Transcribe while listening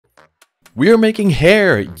We are making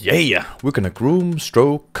hair, yeah! We're gonna groom,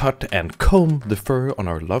 stroke, cut and comb the fur on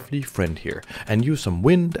our lovely friend here and use some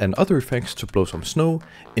wind and other effects to blow some snow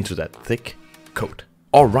into that thick coat.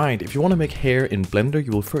 Alright, if you want to make hair in Blender,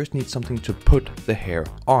 you will first need something to put the hair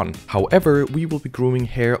on. However, we will be grooming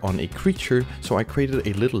hair on a creature, so I created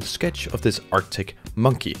a little sketch of this Arctic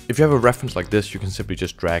monkey. If you have a reference like this, you can simply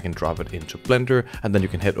just drag and drop it into Blender, and then you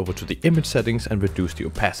can head over to the image settings and reduce the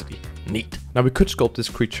opacity. Neat. Now we could sculpt this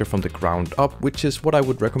creature from the ground up, which is what I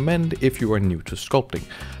would recommend if you are new to sculpting.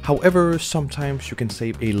 However, sometimes you can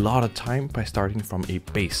save a lot of time by starting from a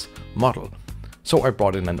base model. So I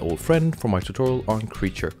brought in an old friend for my tutorial on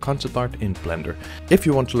creature concept art in Blender. If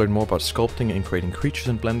you want to learn more about sculpting and creating creatures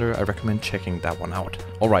in Blender, I recommend checking that one out.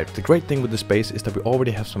 Alright, the great thing with this base is that we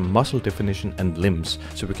already have some muscle definition and limbs,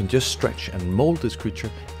 so we can just stretch and mold this creature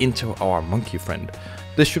into our monkey friend.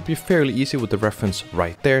 This should be fairly easy with the reference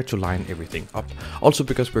right there to line everything up. Also,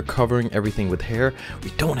 because we're covering everything with hair, we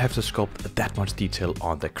don't have to sculpt that much detail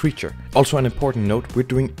on the creature. Also, an important note, we're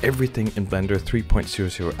doing everything in Blender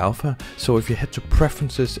 3.00 Alpha, so if you head to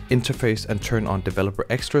Preferences, Interface and turn on Developer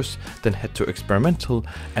Extras, then head to Experimental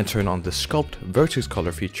and turn on the Sculpt Vertex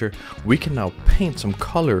Color feature, we can now paint some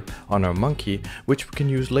color on our monkey, which we can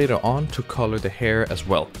use later on to color the hair as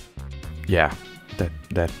well. Yeah,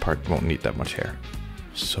 that part won't need that much hair.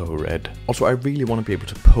 So red. Also, I really want to be able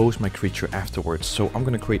to pose my creature afterwards, so I'm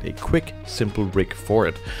going to create a quick, simple rig for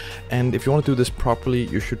it. And if you want to do this properly,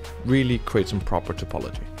 you should really create some proper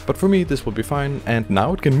topology. But for me, this will be fine, and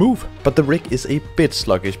now it can move. But the rig is a bit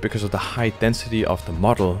sluggish because of the high density of the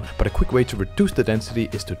model, but a quick way to reduce the density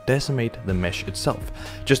is to decimate the mesh itself.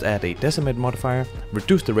 Just add a decimate modifier,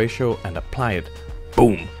 reduce the ratio, and apply it.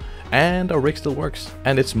 Boom! And our rig still works,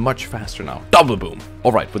 and it's much faster now. Double boom!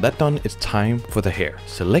 Alright, with that done, it's time for the hair.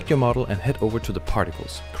 Select your model and head over to the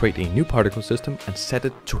particles. Create a new particle system and set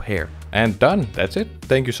it to hair. And done, that's it.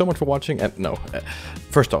 Thank you so much for watching, and no.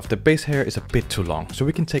 First off, the base hair is a bit too long, so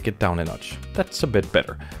we can take it down a notch. That's a bit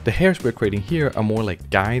better. The hairs we're creating here are more like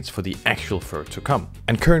guides for the actual fur to come.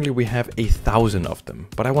 And currently we have 1,000 of them,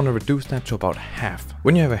 but I want to reduce that to about half.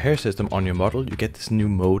 When you have a hair system on your model, you get this new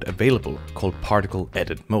mode available called Particle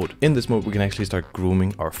Edit Mode. In this mode, we can actually start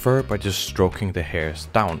grooming our fur by just stroking the hairs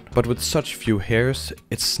down. But with such few hairs,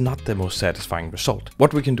 it's not the most satisfying result.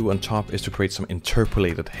 What we can do on top is to create some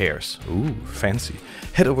interpolated hairs. Ooh, fancy.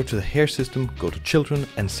 Head over to the hair system, go to children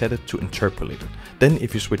and set it to interpolated. Then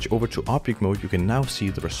if you switch over to object mode, you can now see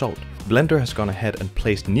the result. Blender has gone ahead and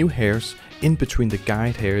placed new hairs in between the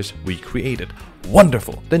guide hairs we created.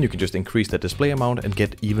 Wonderful! Then you can just increase the display amount and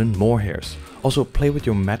get even more hairs. Also, play with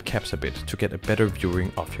your matte caps a bit to get a better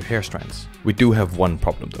viewing of your hair strands. We do have one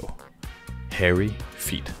problem though. Hairy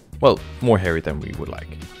feet. Well, more hairy than we would like.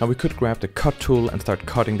 Now we could grab the cut tool and start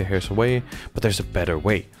cutting the hairs away, but there's a better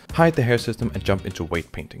way. Hide the hair system and jump into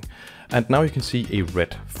weight painting. And now you can see a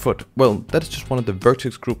red foot. Well, that is just one of the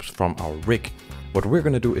vertex groups from our rig. What we're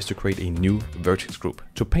going to do is to create a new vertex group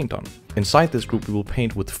to paint on. Inside this group we will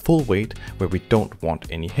paint with full weight where we don't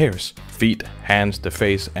want any hairs. Feet, hands, the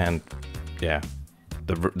face and yeah,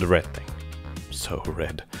 the red thing. So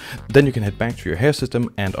red. Then you can head back to your hair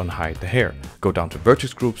system and unhide the hair. Go down to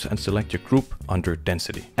vertex groups and select your group under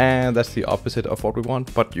density. And that's the opposite of what we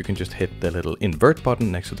want, but you can just hit the little invert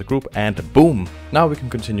button next to the group and boom! Now we can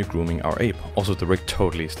continue grooming our ape. Also, the rig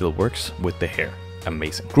totally still works with the hair.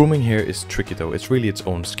 Amazing. Grooming hair is tricky though, it's really its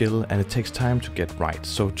own skill and it takes time to get right,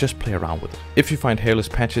 so just play around with it. If you find hairless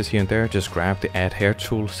patches here and there, just grab the add hair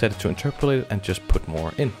tool, set it to interpolate and just put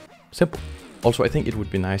more in. Simple. Also, I think it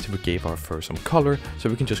would be nice if we gave our fur some color, so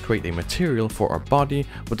we can just create a material for our body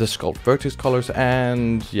with the sculpt vertex colors,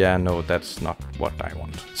 and yeah, no, that's not what I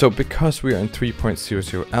want. So because we are in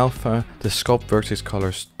 3.00 alpha, the sculpt vertex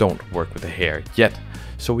colors don't work with the hair yet.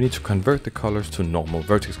 So we need to convert the colors to normal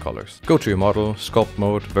vertex colors. Go to your model, sculpt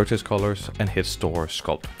mode, vertex colors, and hit store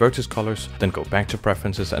sculpt vertex colors. Then go back to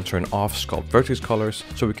preferences and turn off sculpt vertex colors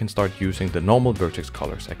so we can start using the normal vertex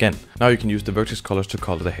colors again. Now you can use the vertex colors to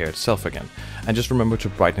color the hair itself again. And just remember to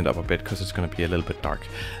brighten it up a bit because it's going to be a little bit dark.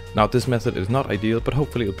 Now this method is not ideal, but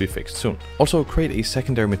hopefully it'll be fixed soon. Also create a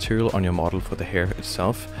secondary material on your model for the hair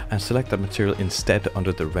itself and select that material instead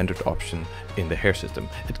under the rendered option in the hair system.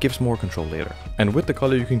 It gives more control later. And with the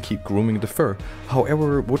color you can keep grooming the fur.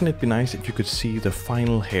 However, wouldn't it be nice if you could see the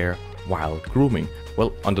final hair while grooming?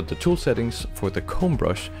 Well, under the tool settings for the comb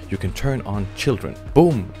brush, you can turn on children.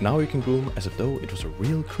 Boom! Now you can groom as if though it was a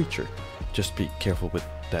real creature. Just be careful with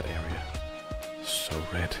that area. So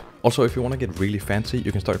red. Also, if you want to get really fancy,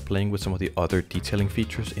 you can start playing with some of the other detailing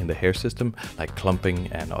features in the hair system, like clumping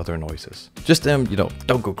and other noises. Just, you know,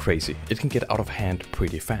 don't go crazy. It can get out of hand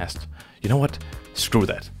pretty fast. You know what? Screw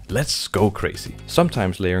that. Let's go crazy.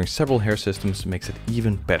 Sometimes layering several hair systems makes it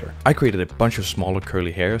even better. I created a bunch of smaller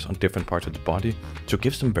curly hairs on different parts of the body to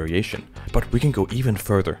give some variation, but we can go even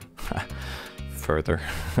further.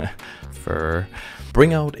 Fur.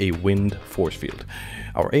 Bring out a wind force field.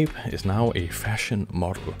 Our ape is now a fashion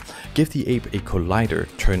model. Give the ape a collider,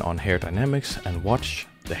 turn on hair dynamics, and watch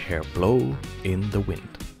the hair blow in the wind.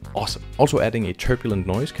 Awesome. Also, adding a turbulent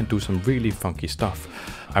noise can do some really funky stuff.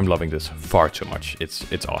 I'm loving this far too much.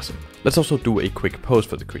 It's awesome. Let's also do a quick pose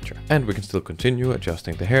for the creature. And we can still continue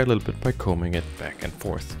adjusting the hair a little bit by combing it back and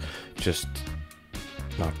forth. Just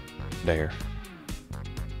not there.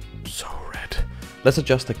 So red. Let's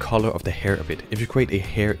adjust the color of the hair a bit. If you create a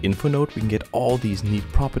hair info node, we can get all these neat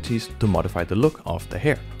properties to modify the look of the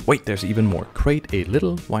hair. Wait, there's even more. Create a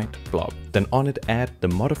little white blob. Then on it add the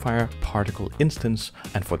modifier particle instance,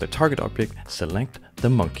 and for the target object, select the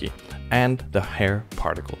monkey and the hair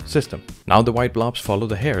particle system. Now the white blobs follow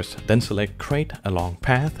the hairs, then select create a long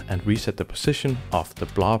path and reset the position of the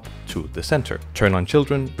blob to the center. Turn on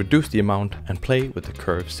children, reduce the amount, and play with the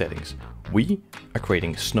curve settings. We are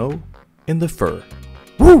creating snow in the fur.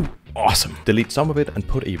 Woo! Awesome. Delete some of it and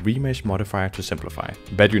put a remesh modifier to simplify.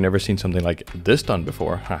 Bet you've never seen something like this done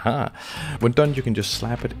before. Haha. When done, you can just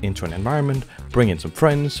slap it into an environment, bring in some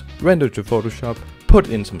friends, render to Photoshop, put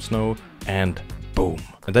in some snow, and boom.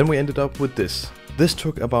 And then we ended up with this. This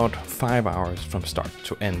took about 5 hours from start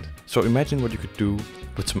to end. So imagine what you could do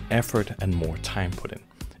with some effort and more time put in.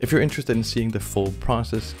 If you're interested in seeing the full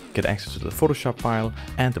process, get access to the Photoshop file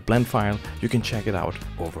and the blend file, you can check it out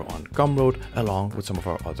over on Gumroad along with some of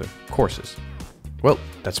our other courses. Well,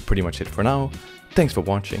 that's pretty much it for now. Thanks for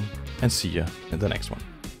watching and see ya in the next one.